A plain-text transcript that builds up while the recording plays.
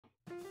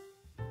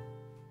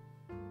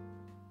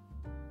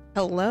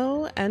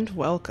Hello and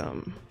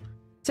welcome.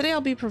 Today I'll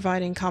be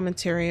providing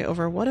commentary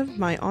over one of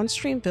my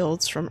on-stream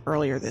builds from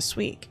earlier this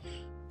week.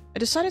 I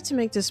decided to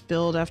make this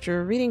build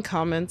after reading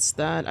comments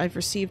that I've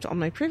received on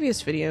my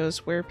previous videos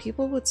where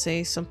people would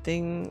say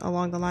something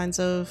along the lines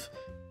of,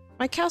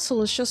 "My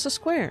castle is just a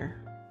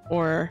square,"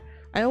 or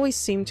 "I always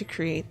seem to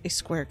create a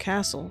square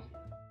castle."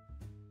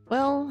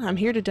 Well, I'm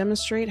here to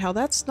demonstrate how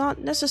that's not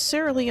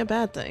necessarily a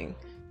bad thing.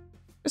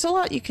 There's a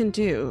lot you can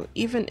do,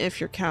 even if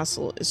your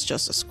castle is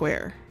just a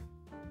square.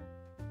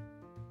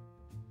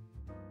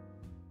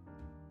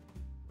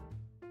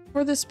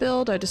 For this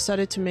build, I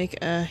decided to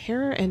make a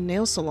hair and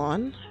nail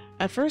salon.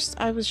 At first,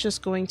 I was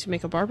just going to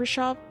make a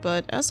barbershop,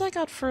 but as I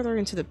got further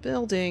into the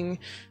building,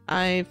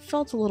 I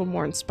felt a little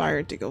more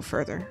inspired to go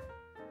further.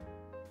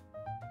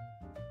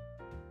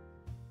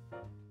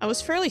 I was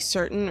fairly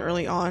certain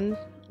early on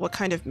what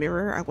kind of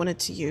mirror I wanted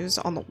to use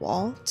on the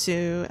wall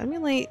to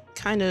emulate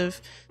kind of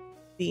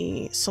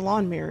the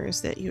salon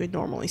mirrors that you would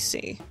normally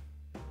see.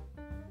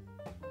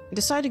 I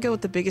decided to go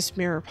with the biggest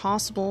mirror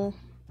possible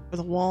for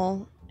the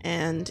wall,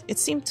 and it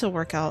seemed to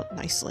work out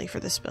nicely for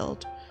this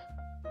build.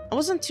 I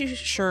wasn't too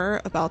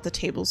sure about the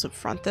tables up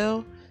front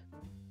though.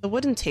 The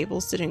wooden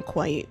tables didn't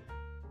quite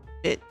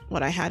fit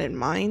what I had in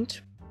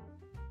mind.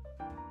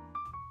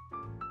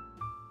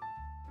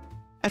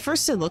 At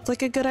first it looked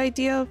like a good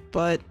idea,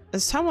 but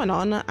as time went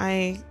on,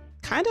 I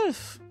kind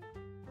of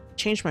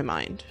changed my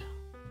mind.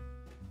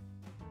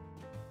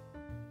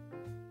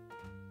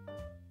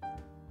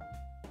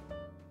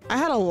 I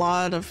had a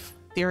lot of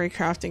theory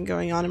crafting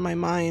going on in my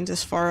mind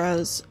as far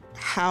as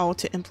how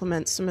to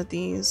implement some of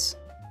these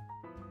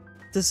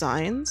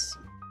designs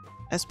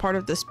as part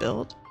of this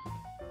build.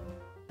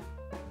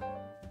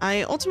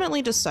 I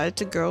ultimately decided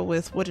to go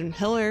with wooden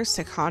pillars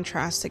to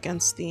contrast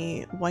against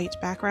the white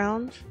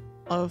background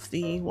of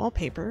the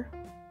wallpaper.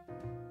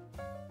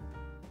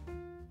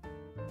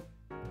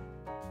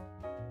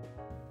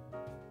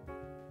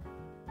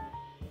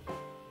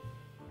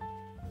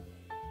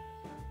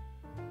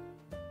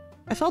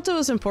 I felt it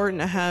was important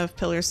to have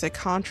pillars that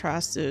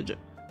contrasted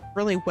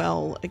really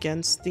well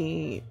against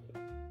the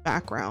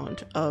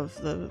background of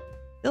the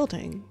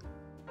building,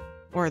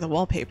 or the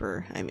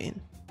wallpaper, I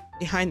mean,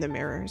 behind the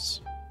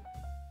mirrors.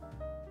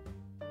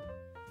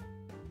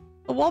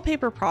 The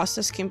wallpaper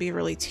process can be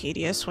really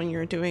tedious when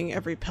you're doing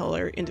every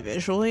pillar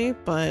individually,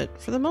 but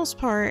for the most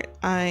part,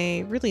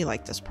 I really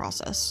like this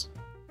process.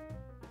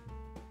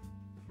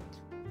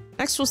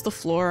 Next was the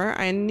floor.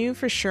 I knew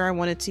for sure I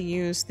wanted to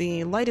use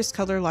the lightest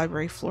color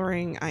library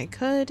flooring I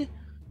could.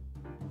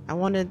 I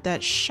wanted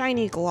that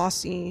shiny,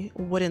 glossy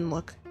wooden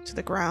look to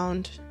the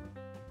ground.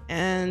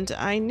 And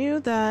I knew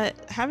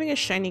that having a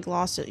shiny,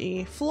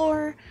 glossy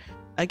floor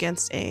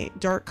against a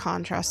dark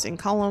contrasting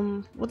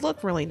column would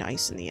look really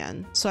nice in the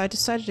end. So I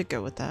decided to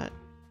go with that.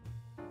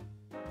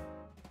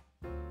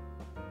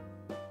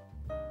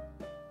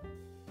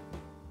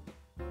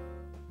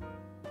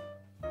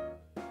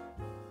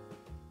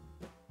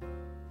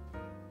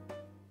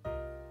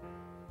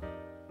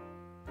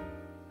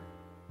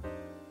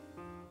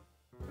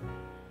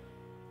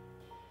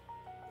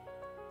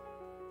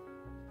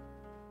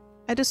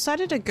 I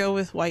decided to go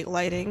with white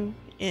lighting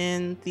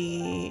in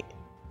the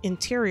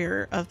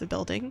interior of the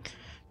building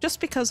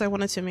just because I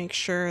wanted to make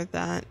sure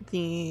that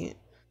the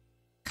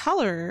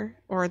color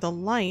or the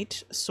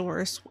light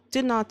source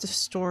did not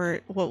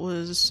distort what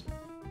was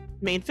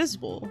made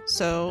visible.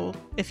 So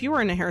if you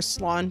were in a hair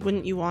salon,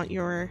 wouldn't you want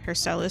your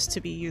hairstylist to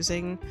be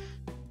using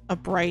a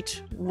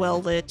bright,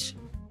 well-lit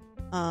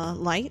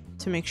light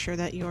to make sure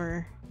that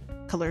your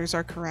colors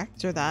are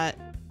correct, or that,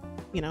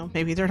 you know,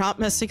 maybe they're not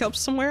messing up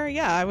somewhere?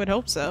 Yeah, I would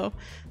hope so.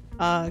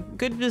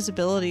 Good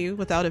visibility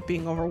without it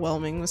being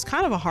overwhelming was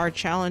kind of a hard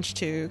challenge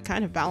to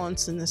kind of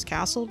balance in this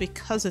castle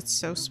because it's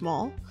so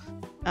small.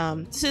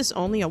 This is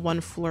only a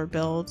one floor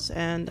build,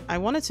 and I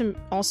wanted to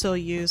also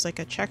use like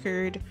a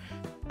checkered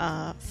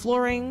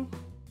flooring,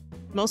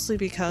 mostly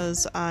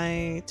because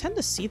I tend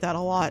to see that a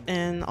lot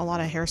in a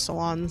lot of hair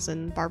salons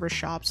and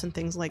barbershops and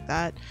things like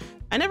that.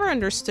 I never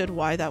understood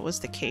why that was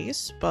the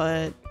case,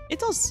 but it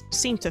does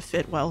seem to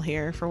fit well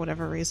here for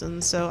whatever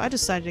reason, so I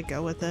decided to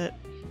go with it.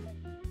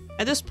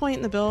 At this point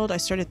in the build, I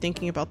started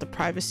thinking about the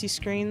privacy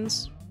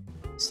screens.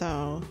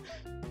 So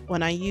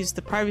when I used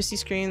the privacy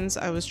screens,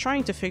 I was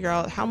trying to figure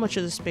out how much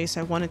of the space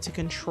I wanted to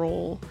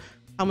control,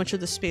 how much of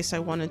the space I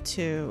wanted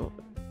to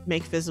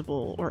make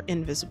visible or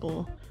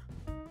invisible.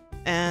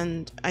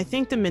 And I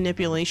think the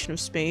manipulation of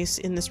space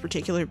in this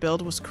particular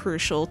build was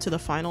crucial to the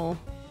final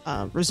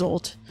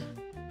result.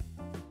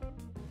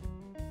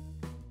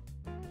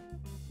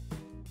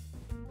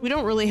 We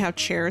don't really have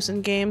chairs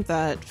in game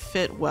that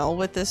fit well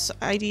with this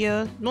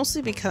idea,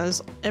 mostly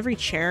because every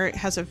chair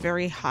has a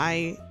very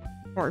high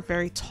or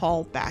very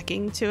tall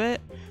backing to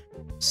it.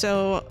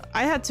 So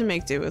I had to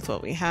make do with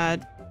what we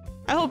had.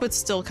 I hope it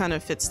still kind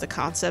of fits the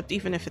concept,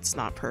 even if it's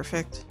not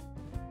perfect.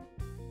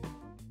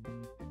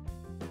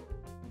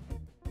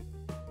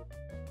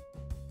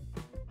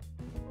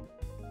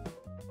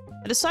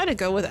 I decided to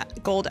go with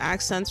gold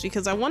accents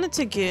because I wanted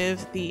to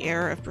give the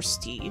air of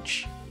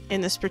prestige.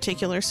 in this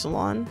particular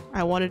salon.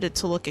 I wanted it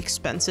to look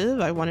expensive.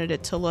 I wanted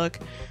it to look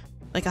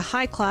like a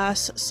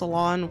high-class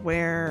salon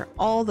where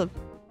all the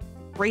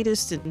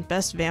greatest and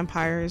best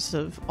vampires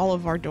of all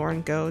of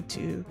Ardorn go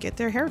to get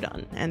their hair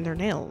done and their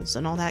nails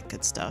and all that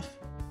good stuff.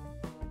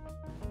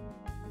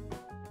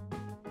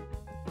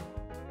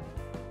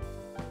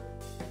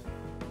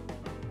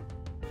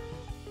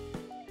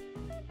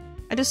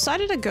 I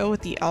decided to go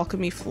with the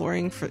alchemy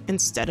flooring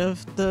instead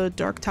of the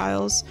dark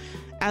tiles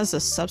as a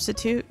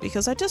substitute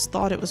because I just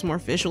thought it was more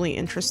visually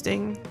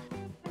interesting.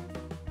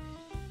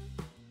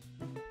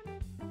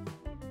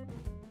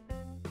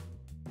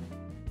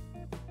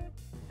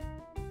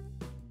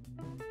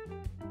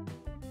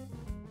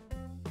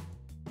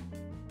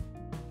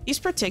 These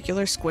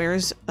particular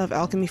squares of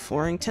alchemy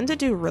flooring tend to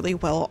do really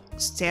well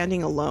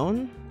standing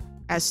alone,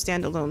 as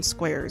standalone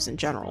squares in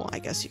general, I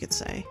guess you could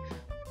say.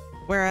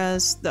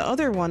 Whereas the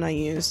other one I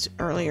used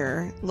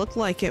earlier looked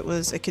like it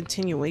was a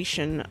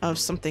continuation of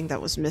something that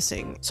was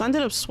missing. So I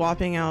ended up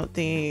swapping out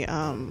the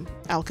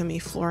alchemy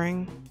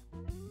flooring.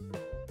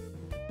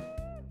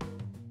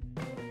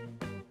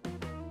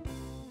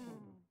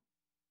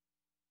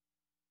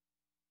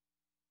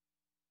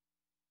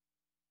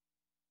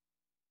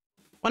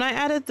 When I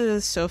added the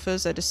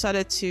sofas, I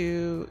decided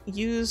to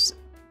use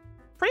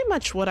pretty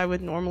much what I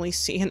would normally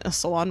see in a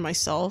salon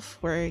myself,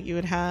 where you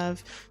would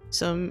have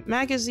some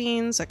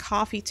magazines, a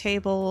coffee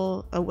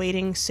table, a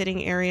waiting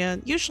sitting area.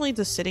 Usually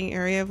the sitting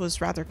area was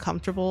rather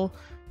comfortable,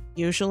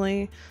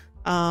 usually.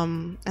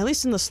 At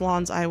least in the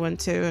salons I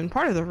went to, and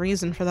part of the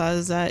reason for that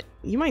is that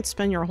you might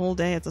spend your whole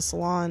day at the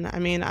salon. I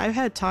mean, I've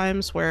had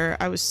times where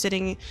I was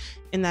sitting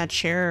in that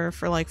chair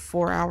for like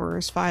 4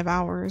 hours, 5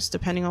 hours,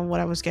 depending on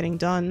what I was getting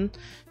done.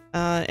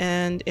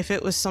 And if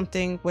it was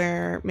something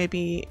where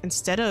maybe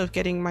instead of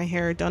getting my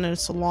hair done in a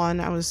salon,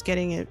 I was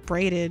getting it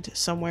braided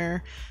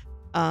somewhere,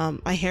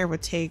 my hair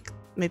would take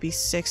maybe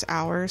 6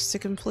 hours to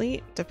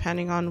complete,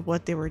 depending on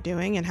what they were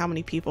doing and how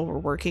many people were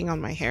working on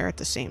my hair at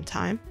the same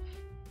time.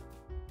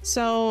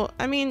 So,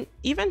 I mean,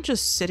 even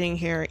just sitting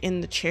here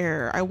in the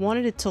chair, I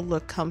wanted it to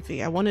look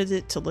comfy. I wanted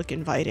it to look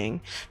inviting,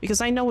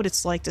 because I know what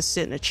it's like to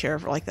sit in a chair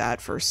like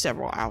that for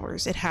several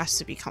hours. It has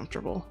to be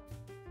comfortable.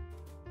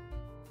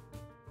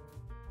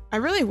 I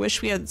really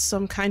wish we had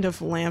some kind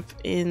of lamp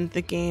in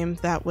the game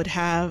that would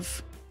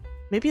have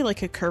maybe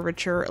like a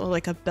curvature or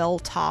like a bell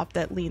top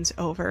that leans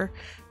over.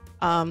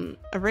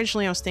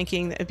 Originally I was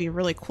thinking that it'd be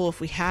really cool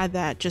if we had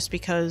that, just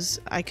because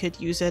I could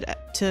use it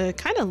to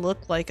kind of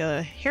look like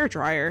a hair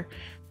dryer,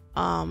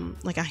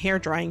 like a hair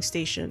drying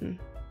station.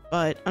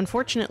 But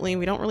unfortunately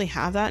we don't really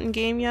have that in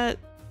game yet,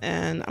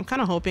 and I'm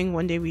kind of hoping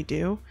one day we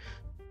do,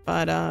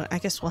 but I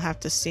guess we'll have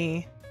to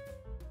see.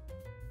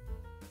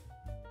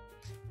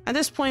 At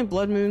this point,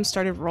 Blood Moon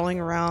started rolling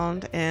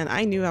around, and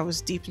I knew I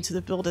was deep into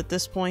the build at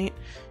this point.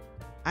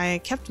 I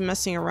kept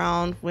messing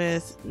around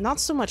with not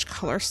so much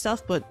color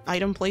stuff, but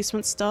item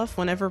placement stuff.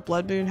 Whenever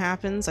Blood Moon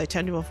happens, I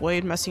tend to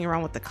avoid messing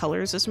around with the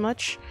colors as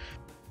much.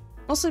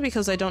 Mostly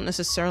because I don't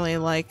necessarily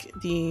like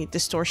the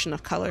distortion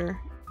of color,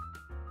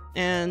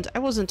 and I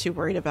wasn't too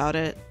worried about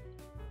it.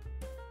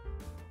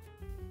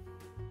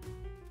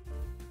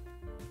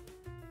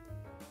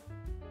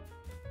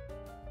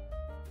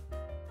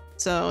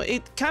 So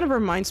it kind of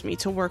reminds me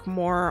to work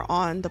more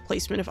on the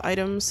placement of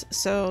items,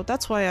 so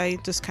that's why I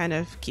just kind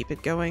of keep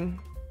it going.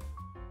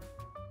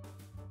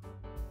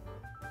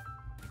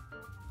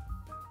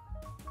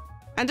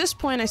 At this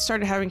point, I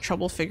started having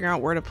trouble figuring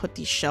out where to put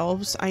these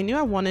shelves. I knew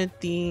I wanted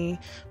the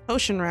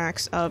potion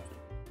racks up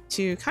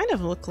to kind of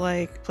look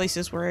like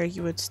places where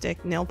you would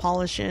stick nail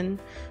polish in,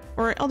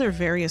 or other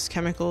various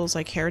chemicals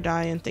like hair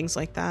dye and things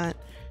like that.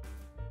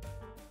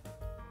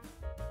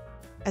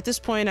 At this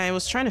point, I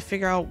was trying to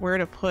figure out where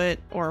to put,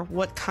 or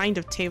what kind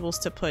of tables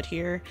to put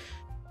here,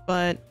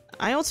 but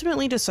I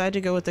ultimately decided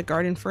to go with the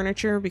garden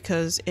furniture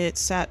because it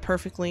sat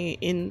perfectly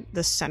in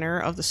the center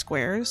of the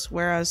squares,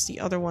 whereas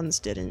the other ones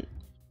didn't.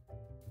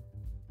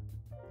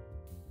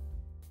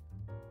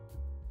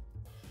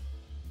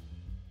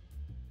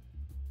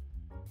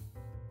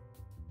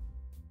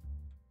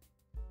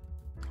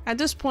 At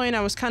this point,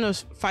 I was kind of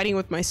fighting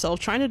with myself,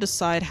 trying to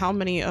decide how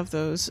many of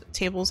those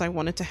tables I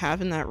wanted to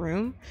have in that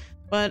room.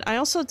 But I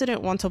also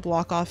didn't want to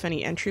block off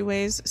any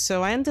entryways,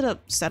 so I ended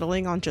up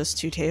settling on just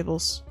 2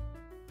 tables.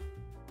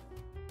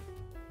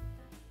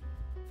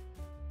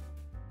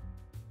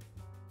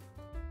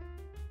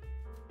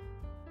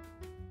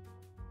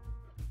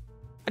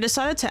 I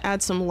decided to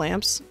add some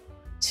lamps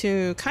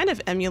to kind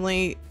of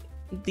emulate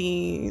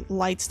the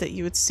lights that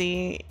you would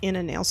see in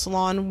a nail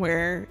salon,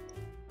 where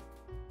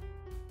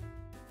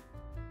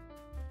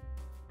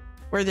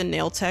the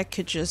nail tech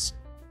could just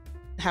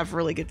have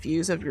really good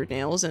views of your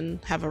nails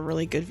and have a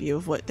really good view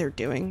of what they're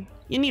doing.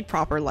 You need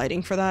proper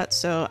lighting for that,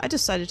 so I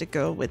decided to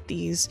go with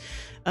these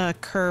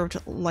curved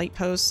light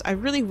posts. I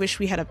really wish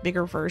we had a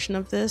bigger version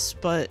of this,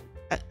 but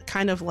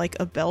kind of like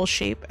a bell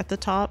shape at the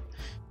top.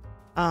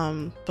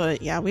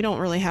 But yeah, we don't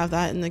really have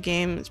that in the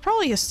game. It's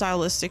probably a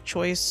stylistic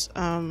choice,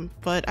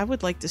 but I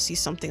would like to see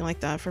something like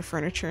that for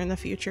furniture in the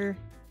future.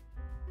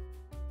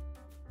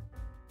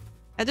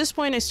 At this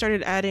point, I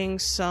started adding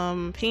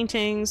some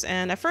paintings,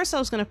 and at first I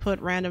was going to put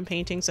random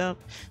paintings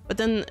up, but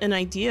then an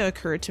idea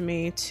occurred to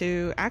me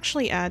to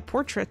actually add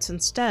portraits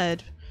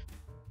instead.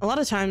 A lot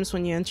of times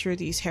when you enter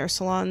these hair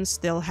salons,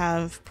 they'll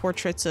have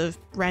portraits of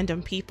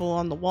random people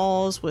on the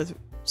walls with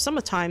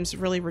sometimes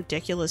really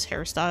ridiculous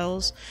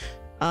hairstyles,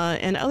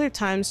 and other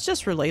times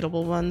just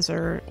relatable ones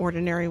or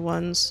ordinary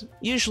ones,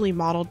 usually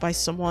modeled by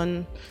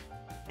someone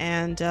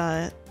and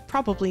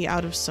probably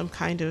out of some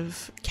kind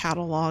of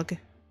catalog.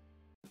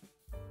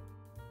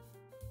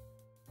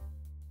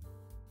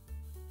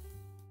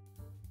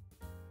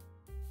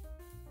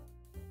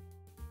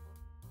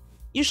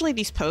 Usually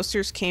these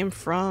posters came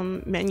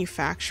from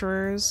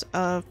manufacturers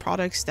of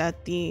products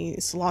that the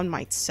salon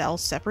might sell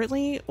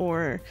separately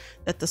or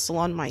that the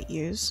salon might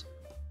use.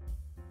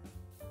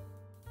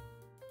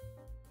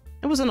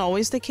 It wasn't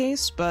always the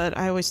case, but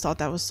I always thought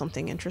that was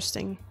something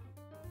interesting.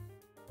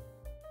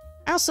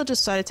 I also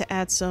decided to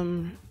add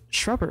some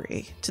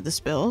shrubbery to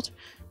this build.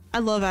 I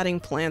love adding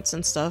plants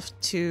and stuff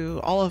to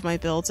all of my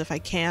builds if I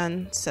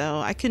can, so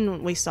I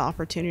couldn't waste the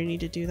opportunity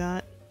to do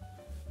that.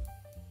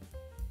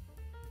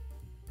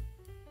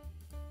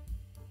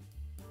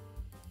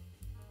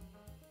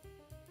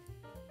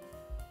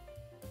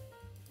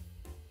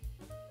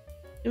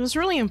 It was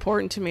really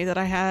important to me that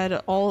I had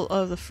all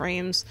of the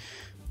frames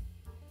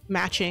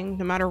matching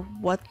no matter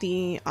what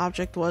the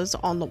object was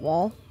on the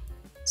wall.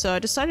 So I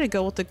decided to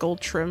go with the gold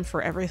trim for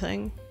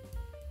everything.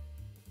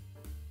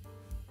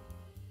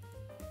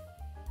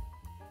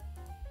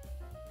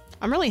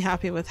 I'm really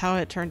happy with how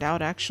it turned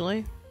out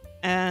actually.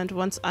 And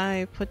once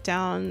I put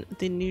down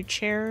the new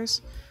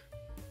chairs,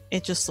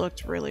 it just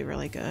looked really,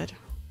 really good.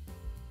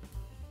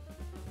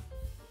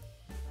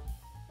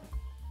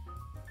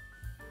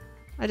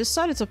 I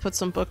decided to put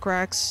some book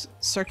racks,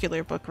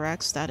 circular book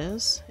racks that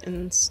is,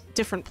 in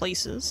different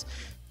places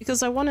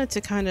because I wanted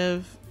to kind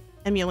of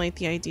emulate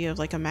the idea of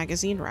like a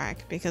magazine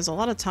rack, because a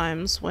lot of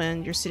times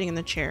when you're sitting in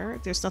the chair,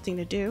 there's nothing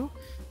to do.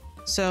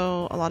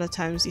 So a lot of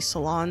times these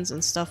salons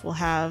and stuff will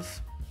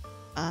have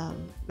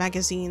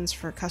magazines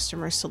for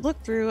customers to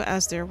look through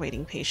as they're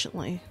waiting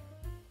patiently.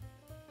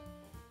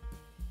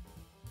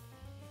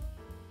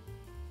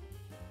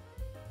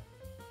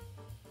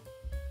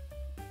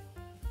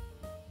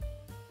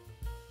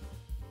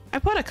 I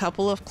put a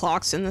couple of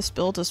clocks in this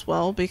build as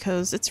well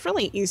because it's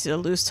really easy to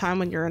lose time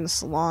when you're in the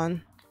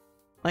salon.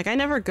 Like, I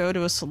never go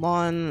to a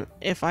salon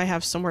if I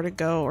have somewhere to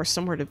go or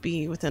somewhere to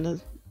be within a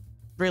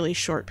really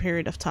short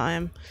period of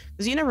time,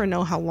 because you never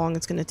know how long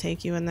it's going to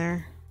take you in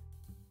there.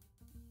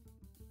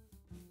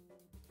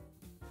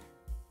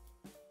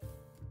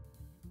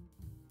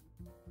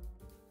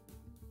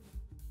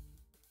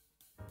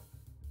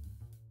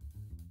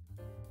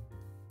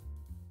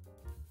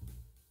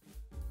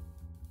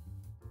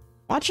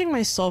 Watching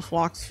myself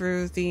walk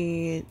through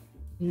the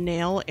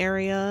nail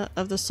area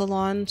of the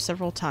salon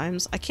several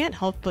times, I can't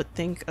help but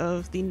think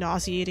of the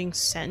nauseating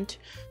scent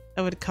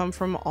that would come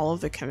from all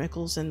of the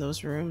chemicals in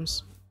those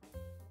rooms.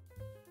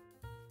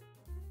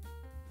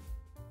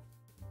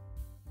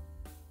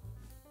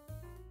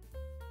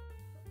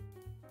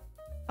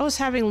 I was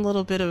having a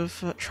little bit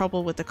of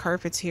trouble with the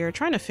carpets here,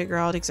 trying to figure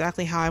out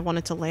exactly how I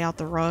wanted to lay out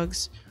the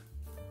rugs.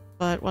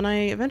 But when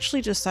I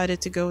eventually decided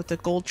to go with the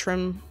gold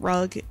trim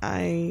rug,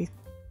 I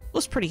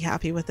was pretty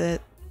happy with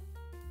it.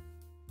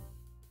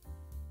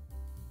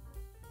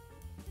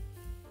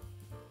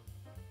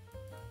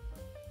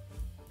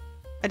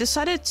 I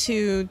decided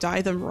to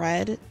dye them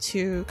red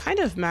to kind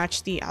of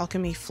match the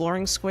alchemy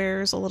flooring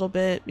squares a little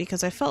bit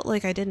because I felt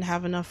like I didn't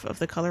have enough of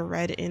the color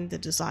red in the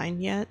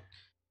design yet.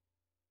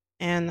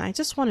 And I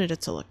just wanted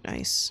it to look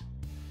nice.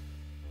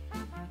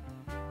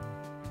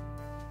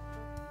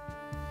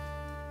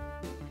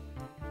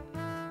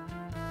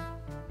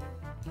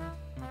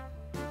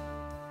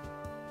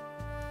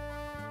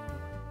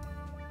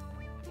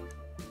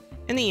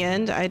 In the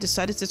end, I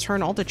decided to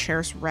turn all the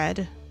chairs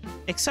red,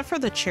 except for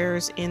the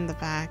chairs in the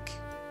back.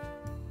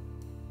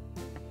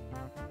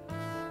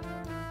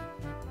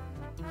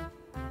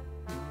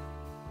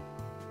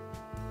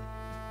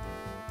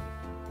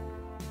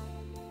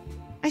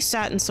 I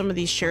sat in some of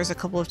these chairs a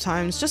couple of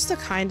times just to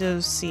kind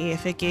of see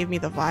if it gave me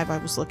the vibe I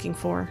was looking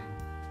for.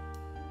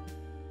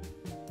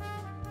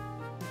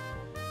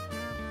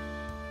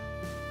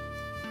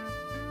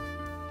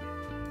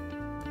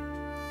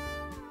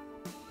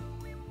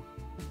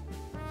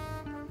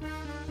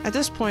 At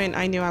this point,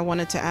 I knew I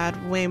wanted to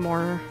add way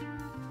more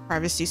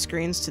privacy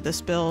screens to this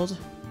build.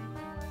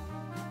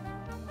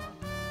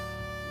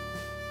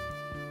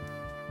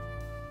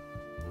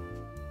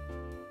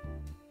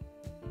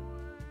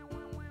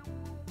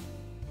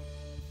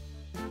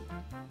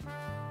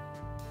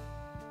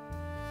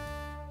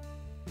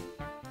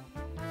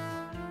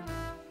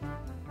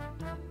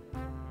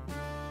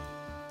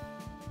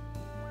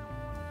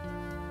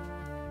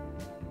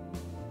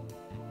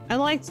 I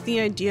liked the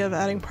idea of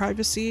adding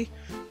privacy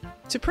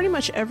to pretty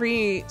much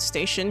every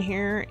station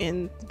here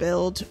in the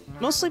build,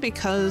 mostly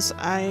because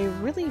I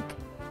really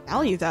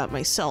value that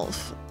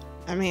myself.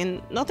 I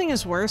mean, nothing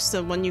is worse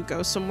than when you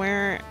go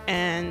somewhere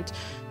and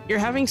you're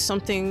having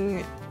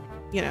something,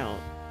 you know,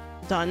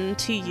 done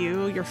to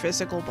you, your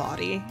physical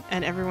body,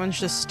 and everyone's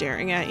just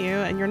staring at you,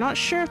 and you're not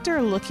sure if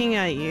they're looking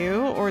at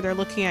you or they're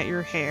looking at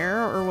your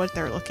hair or what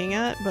they're looking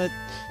at, but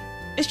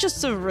it's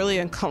just a really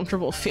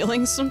uncomfortable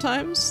feeling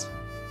sometimes.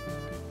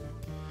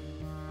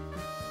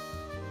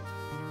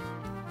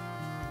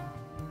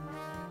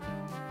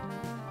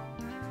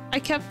 I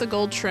kept the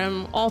gold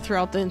trim all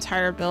throughout the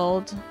entire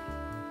build.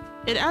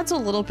 It adds a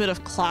little bit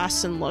of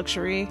class and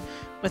luxury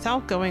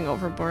without going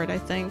overboard, I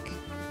think.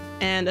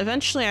 And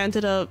eventually I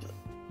ended up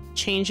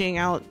changing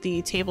out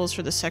the tables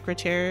for the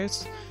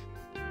secretaries.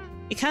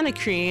 It kind of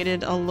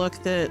created a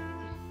look that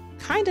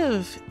kind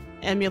of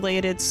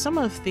emulated some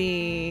of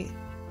the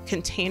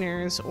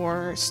containers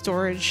or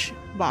storage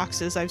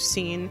boxes I've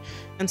seen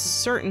in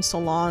certain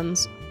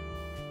salons.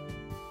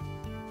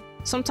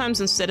 Sometimes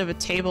instead of a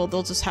table,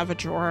 they'll just have a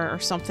drawer or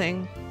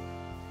something.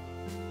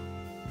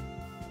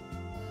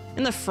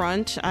 In the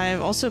front,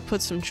 I've also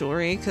put some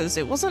jewelry because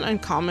it wasn't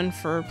uncommon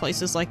for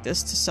places like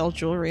this to sell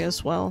jewelry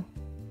as well.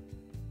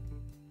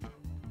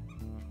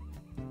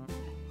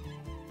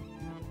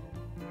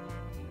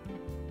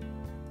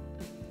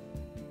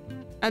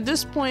 At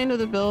this point of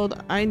the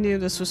build, I knew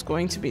this was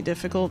going to be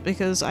difficult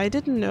because I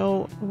didn't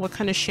know what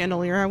kind of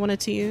chandelier I wanted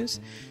to use.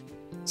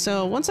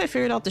 So once I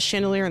figured out the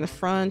chandelier in the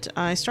front,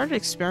 I started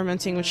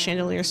experimenting with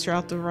chandeliers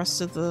throughout the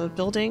rest of the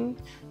building.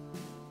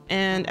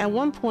 And at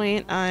one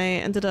point, I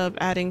ended up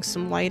adding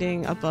some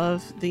lighting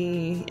above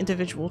the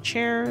individual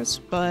chairs,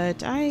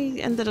 but I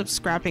ended up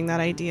scrapping that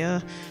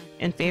idea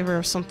in favor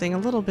of something a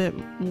little bit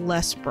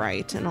less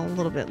bright and a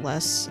little bit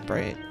less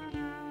bright.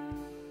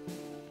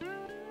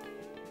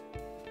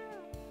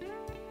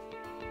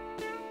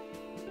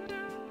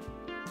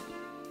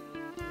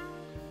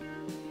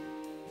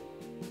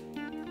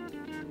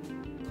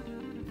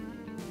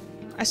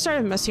 I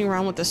started messing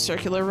around with the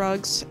circular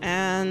rugs,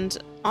 and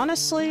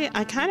honestly,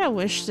 I kind of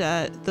wish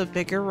that the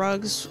bigger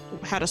rugs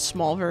had a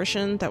small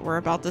version that were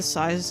about the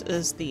size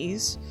as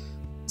these,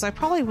 because I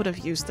probably would have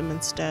used them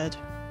instead.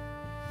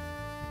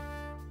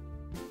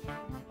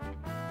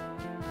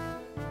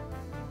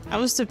 I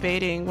was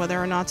debating whether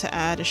or not to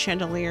add a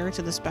chandelier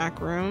to this back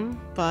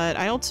room, but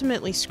I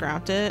ultimately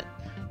scrapped it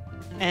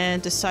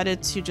and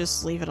decided to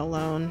just leave it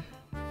alone.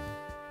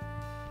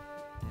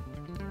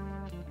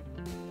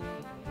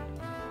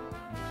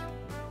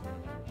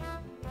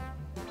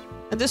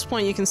 At this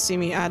point, you can see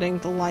me adding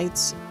the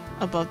lights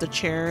above the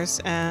chairs,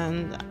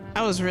 and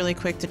I was really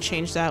quick to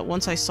change that.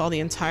 Once I saw the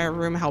entire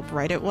room, how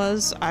bright it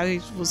was,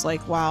 I was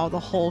like, wow, the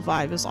whole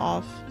vibe is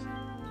off.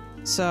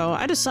 So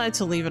I decided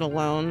to leave it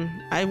alone.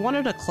 I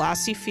wanted a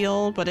classy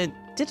feel, but it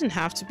didn't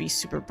have to be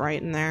super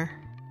bright in there.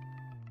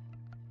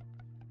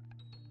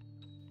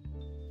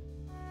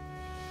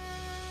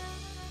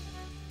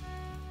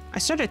 I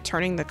started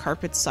turning the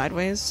carpet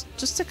sideways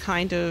just to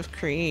kind of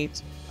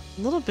create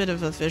a little bit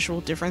of a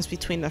visual difference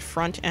between the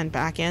front and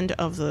back end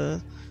of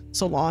the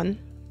salon.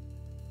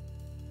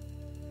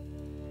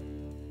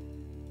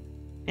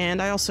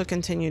 And I also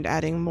continued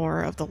adding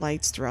more of the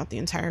lights throughout the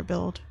entire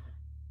build.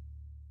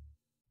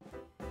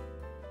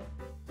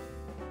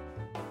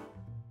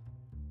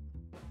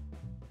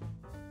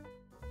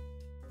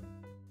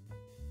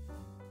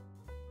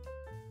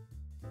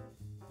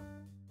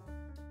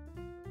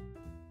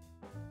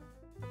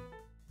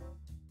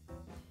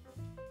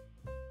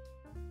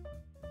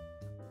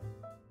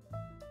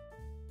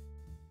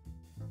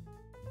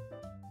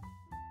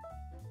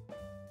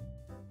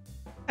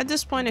 At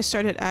this point, I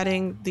started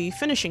adding the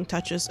finishing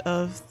touches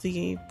of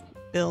the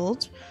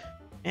build,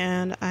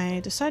 and I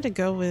decided to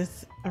go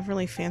with a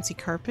really fancy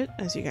carpet,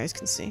 as you guys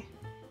can see.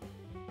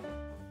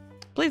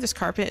 I believe this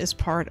carpet is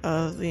part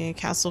of the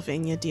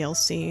Castlevania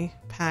DLC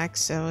pack,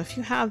 so if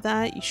you have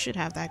that, you should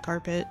have that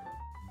carpet.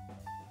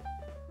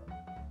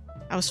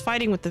 I was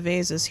fighting with the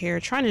vases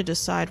here, trying to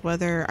decide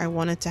whether I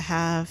wanted to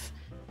have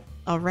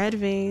a red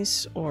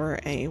vase or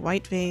a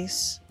white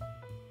vase.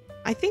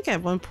 I think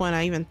at one point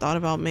I even thought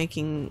about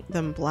making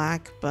them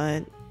black,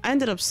 but I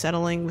ended up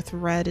settling with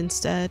red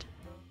instead.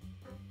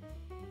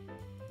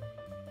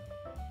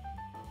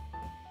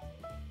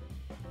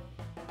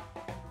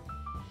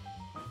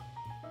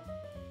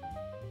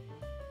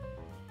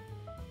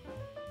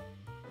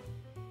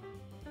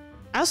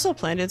 I also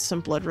planted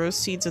some blood rose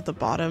seeds at the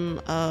bottom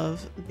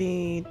of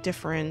the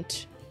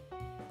different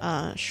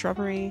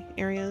shrubbery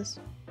areas.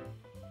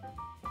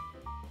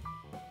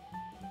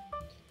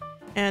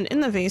 And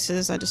in the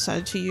vases, I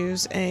decided to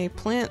use a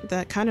plant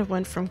that kind of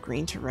went from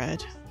green to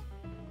red.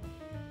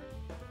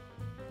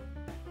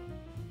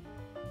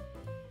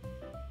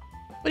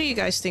 What do you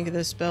guys think of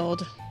this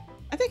build?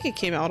 I think it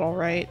came out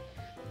alright.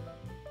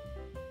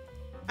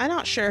 I'm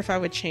not sure if I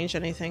would change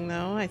anything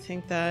though. I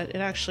think that it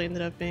actually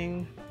ended up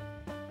being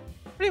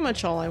pretty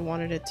much all I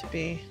wanted it to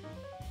be.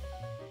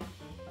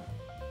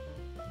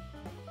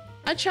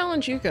 I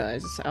challenge you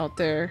guys out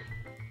there.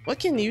 What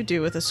can you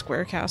do with a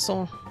square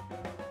castle?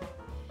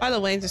 By the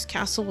way, this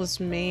castle was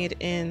made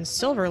in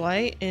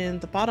Silverlight, in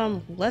the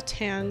bottom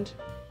left-hand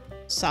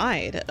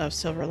side of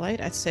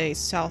Silverlight. I'd say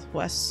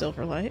southwest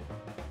Silverlight.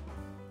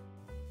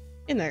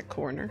 in that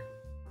corner.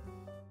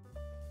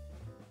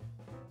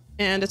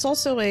 And it's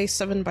also a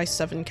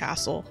 7x7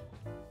 castle.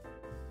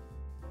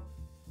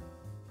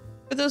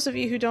 For those of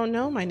you who don't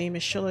know, my name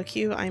is Xolo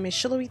Q. I'm a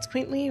Xolo Eats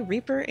Quaintly,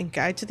 Reaper, and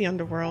Guide to the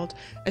Underworld.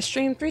 I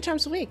stream 3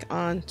 times a week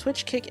on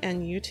Twitch, Kick,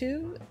 and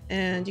YouTube,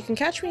 and you can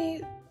catch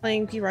me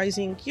playing P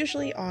Rising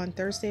usually on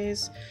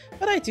Thursdays,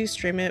 but I do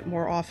stream it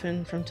more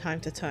often from time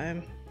to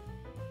time.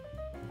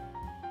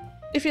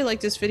 If you like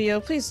this video,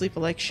 please leave a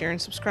like, share,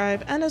 and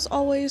subscribe, and as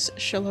always,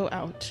 Xolo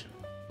out.